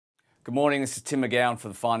Good morning, this is Tim McGowan for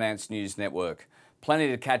the Finance News Network. Plenty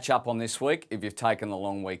to catch up on this week if you've taken the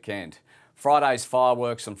long weekend. Friday's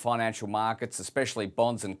fireworks on financial markets, especially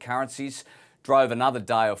bonds and currencies, drove another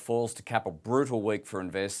day of falls to cap a brutal week for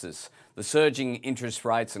investors. The surging interest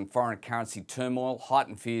rates and foreign currency turmoil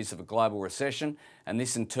heightened fears of a global recession, and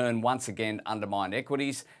this in turn once again undermined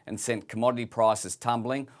equities and sent commodity prices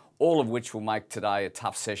tumbling, all of which will make today a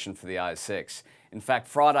tough session for the ASX. In fact,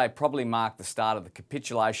 Friday probably marked the start of the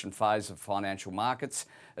capitulation phase of financial markets,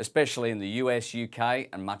 especially in the US, UK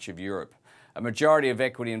and much of Europe. A majority of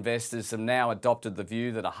equity investors have now adopted the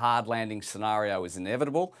view that a hard landing scenario is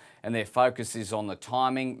inevitable, and their focus is on the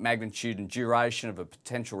timing, magnitude and duration of a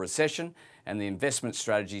potential recession and the investment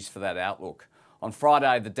strategies for that outlook. On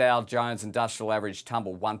Friday, the Dow Jones Industrial Average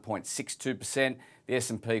tumbled 1.62%, the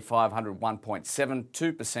S&P 500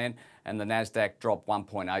 1.72% and the Nasdaq dropped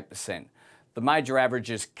 1.8%. The major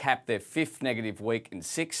averages capped their fifth negative week in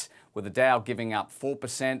 6, with the Dow giving up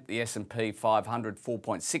 4%, the S&P 500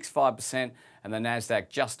 4.65% and the Nasdaq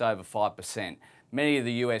just over 5%. Many of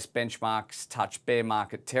the US benchmarks touched bear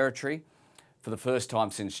market territory for the first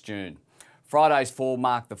time since June. Friday's fall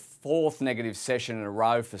marked the fourth negative session in a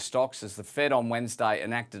row for stocks as the Fed on Wednesday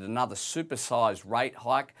enacted another supersized rate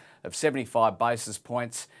hike of 75 basis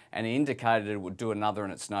points and indicated it would do another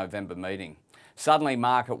in its November meeting. Suddenly,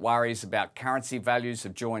 market worries about currency values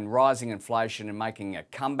have joined rising inflation in making a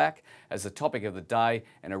comeback as the topic of the day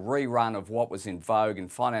and a rerun of what was in vogue in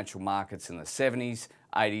financial markets in the 70s,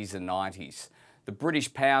 80s and 90s. The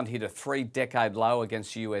British pound hit a three-decade low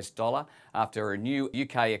against the US dollar after a new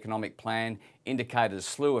UK economic plan indicated a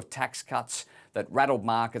slew of tax cuts that rattled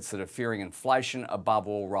markets that are fearing inflation above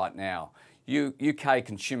all right now. UK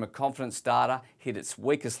consumer confidence data hit its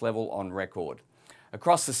weakest level on record.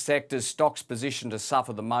 Across the sectors, stocks positioned to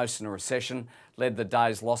suffer the most in a recession led the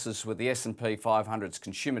day's losses, with the S&P 500's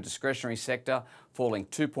consumer discretionary sector falling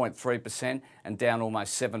 2.3% and down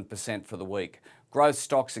almost 7% for the week. Growth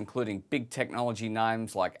stocks, including big technology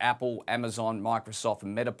names like Apple, Amazon, Microsoft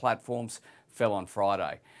and Meta platforms, fell on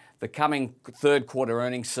Friday. The coming third quarter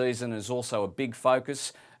earnings season is also a big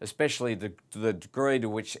focus, especially the degree to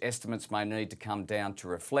which estimates may need to come down to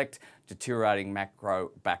reflect deteriorating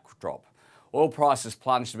macro backdrop. Oil prices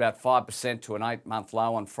plunged about 5% to an 8-month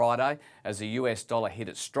low on Friday as the US dollar hit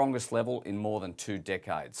its strongest level in more than 2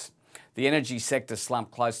 decades. The energy sector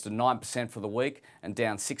slumped close to 9% for the week and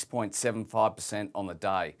down 6.75% on the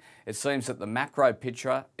day. It seems that the macro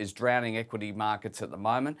picture is drowning equity markets at the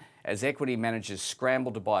moment as equity managers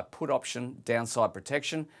scramble to buy put option downside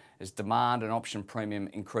protection as demand and option premium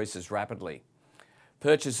increases rapidly.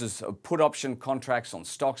 Purchases of put option contracts on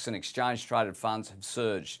stocks and exchange-traded funds have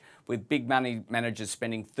surged, with big money managers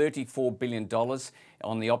spending $34 billion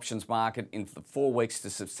on the options market in the 4 weeks to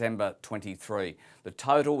September 23. The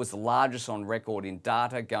total was the largest on record in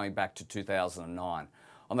data going back to 2009.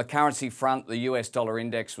 On the currency front, the US dollar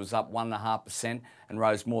index was up 1.5% and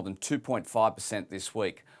rose more than 2.5% this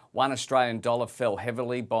week. One Australian dollar fell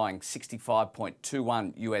heavily, buying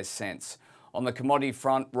 65.21 US cents. On the commodity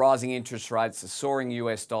front, rising interest rates, a soaring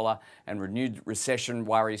US dollar and renewed recession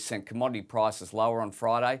worries sent commodity prices lower on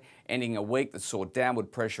Friday, ending a week that saw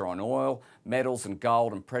downward pressure on oil, metals and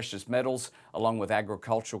gold and precious metals, along with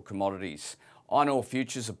agricultural commodities. Iron ore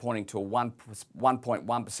futures are pointing to a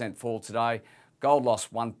 1.1% fall today. Gold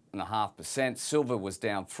lost 1.5%, silver was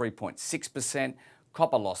down 3.6%,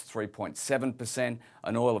 copper lost 3.7%,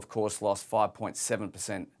 and oil, of course, lost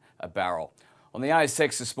 5.7% a barrel. On the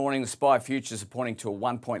ASX this morning, the SPI futures are pointing to a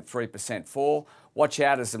 1.3% fall. Watch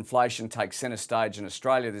out as inflation takes centre stage in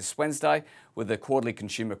Australia this Wednesday with the quarterly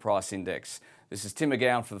consumer price index. This is Tim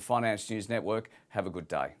McGowan for the Finance News Network. Have a good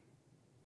day.